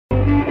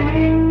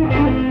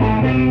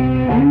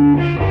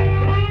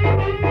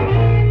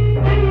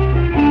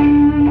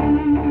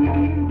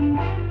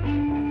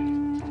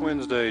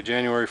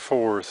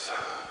4th.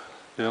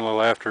 Doing a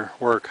little after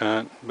work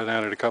hunt. Been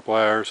at it a couple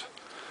hours.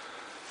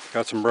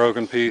 Got some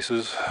broken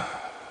pieces.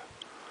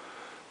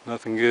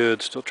 Nothing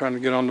good. Still trying to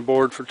get on the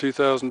board for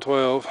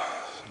 2012.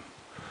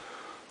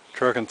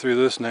 Trucking through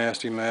this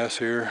nasty mess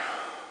here.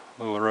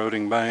 Little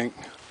eroding bank.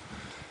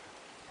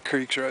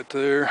 Creek's right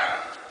there.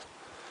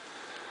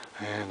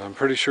 And I'm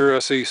pretty sure I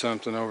see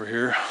something over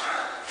here.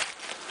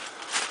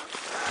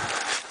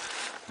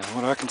 And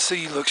what I can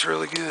see looks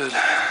really good.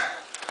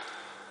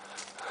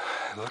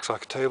 It looks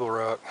like a table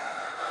rock.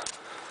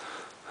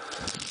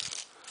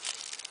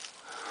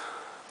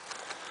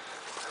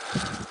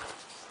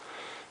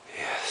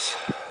 Yes.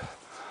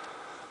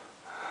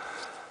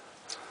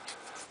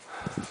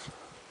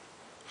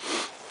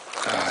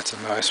 Ah, it's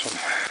a nice one.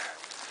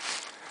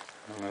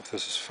 I don't know if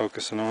this is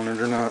focusing on it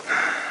or not.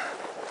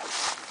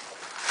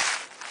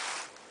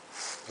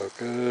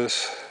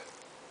 Focus.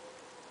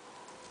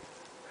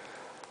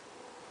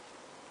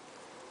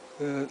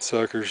 That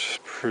sucker's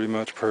pretty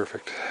much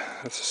perfect.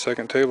 That's the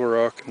second table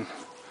rock in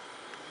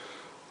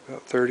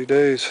about 30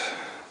 days.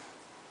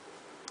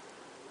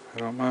 I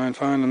don't mind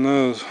finding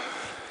those.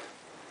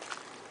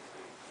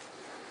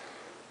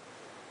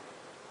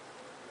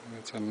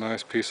 It's a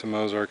nice piece of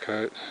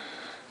mozarkite.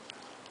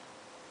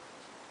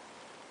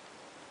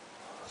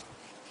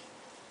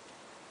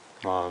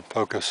 Come on,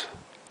 focus.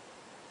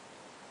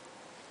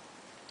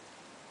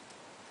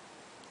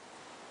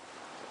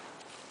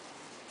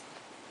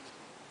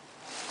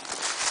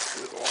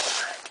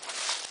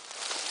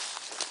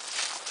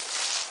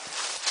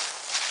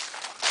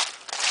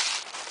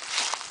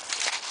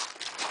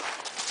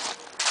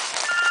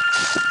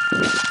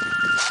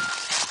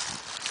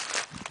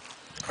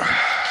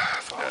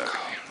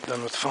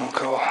 Done with the phone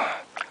call.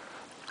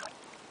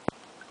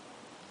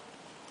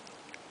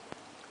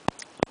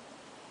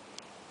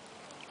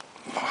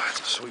 Oh, that's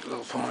a sweet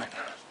little point.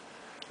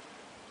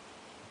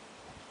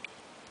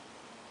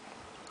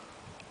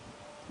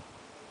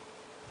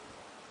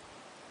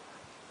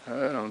 I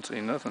don't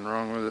see nothing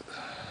wrong with it.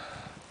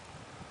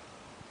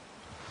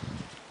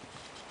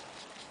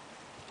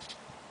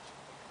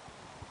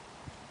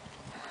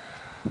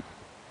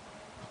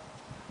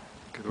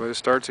 Good way to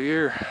start the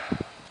year.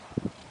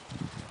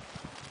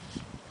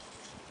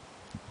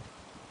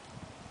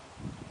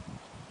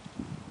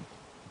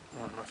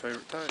 One of my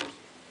favorite types.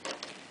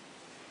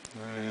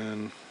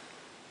 And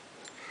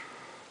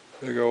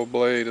big old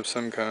blade of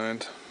some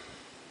kind.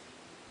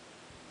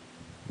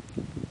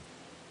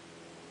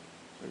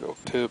 Big old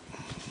tip.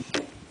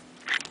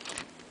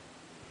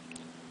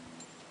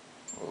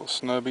 A little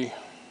snubby.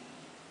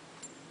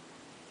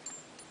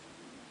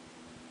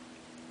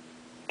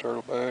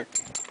 Turtleback.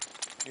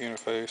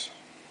 Uniface.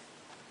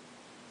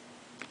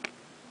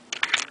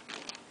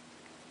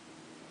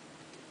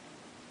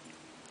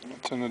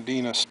 It's an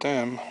Adena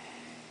stem.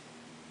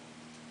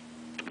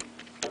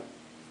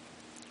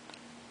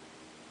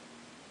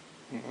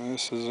 And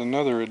this is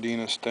another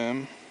Adena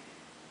stem.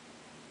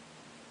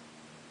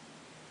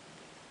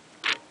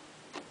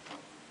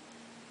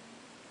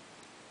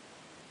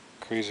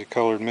 Crazy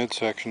colored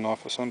midsection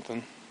off of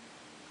something.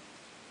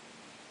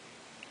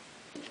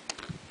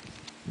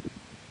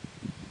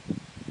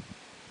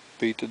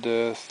 Beat to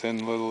death,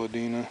 thin little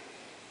Adena.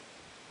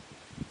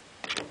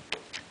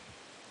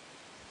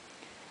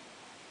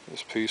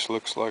 This piece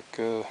looks like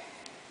a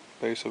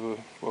base of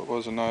what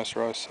was a nice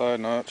rice side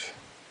notch.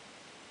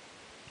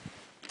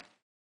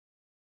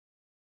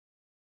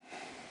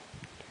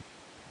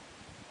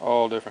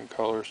 All different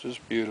colors,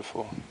 just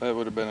beautiful. That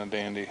would have been a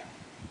dandy.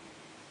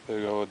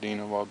 Big old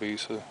Adena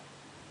wabisa.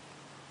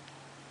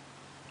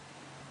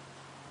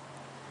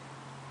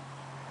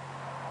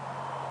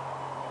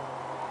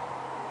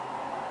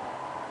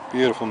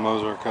 Beautiful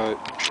mozarkite.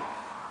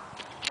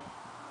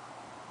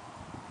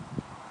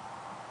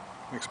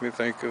 Makes me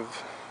think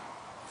of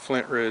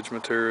Flint Ridge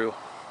material.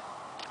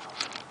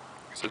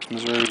 Guess it's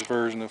Missouri's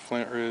version of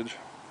Flint Ridge.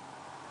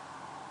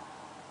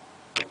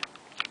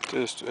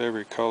 Just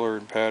every color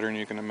and pattern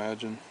you can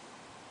imagine.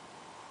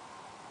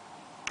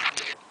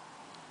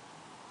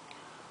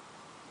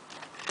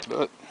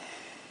 But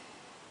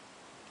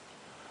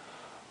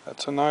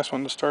that's a nice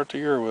one to start the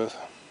year with.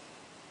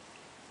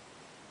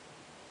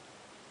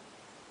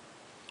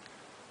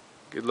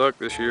 Good luck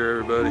this year,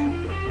 everybody.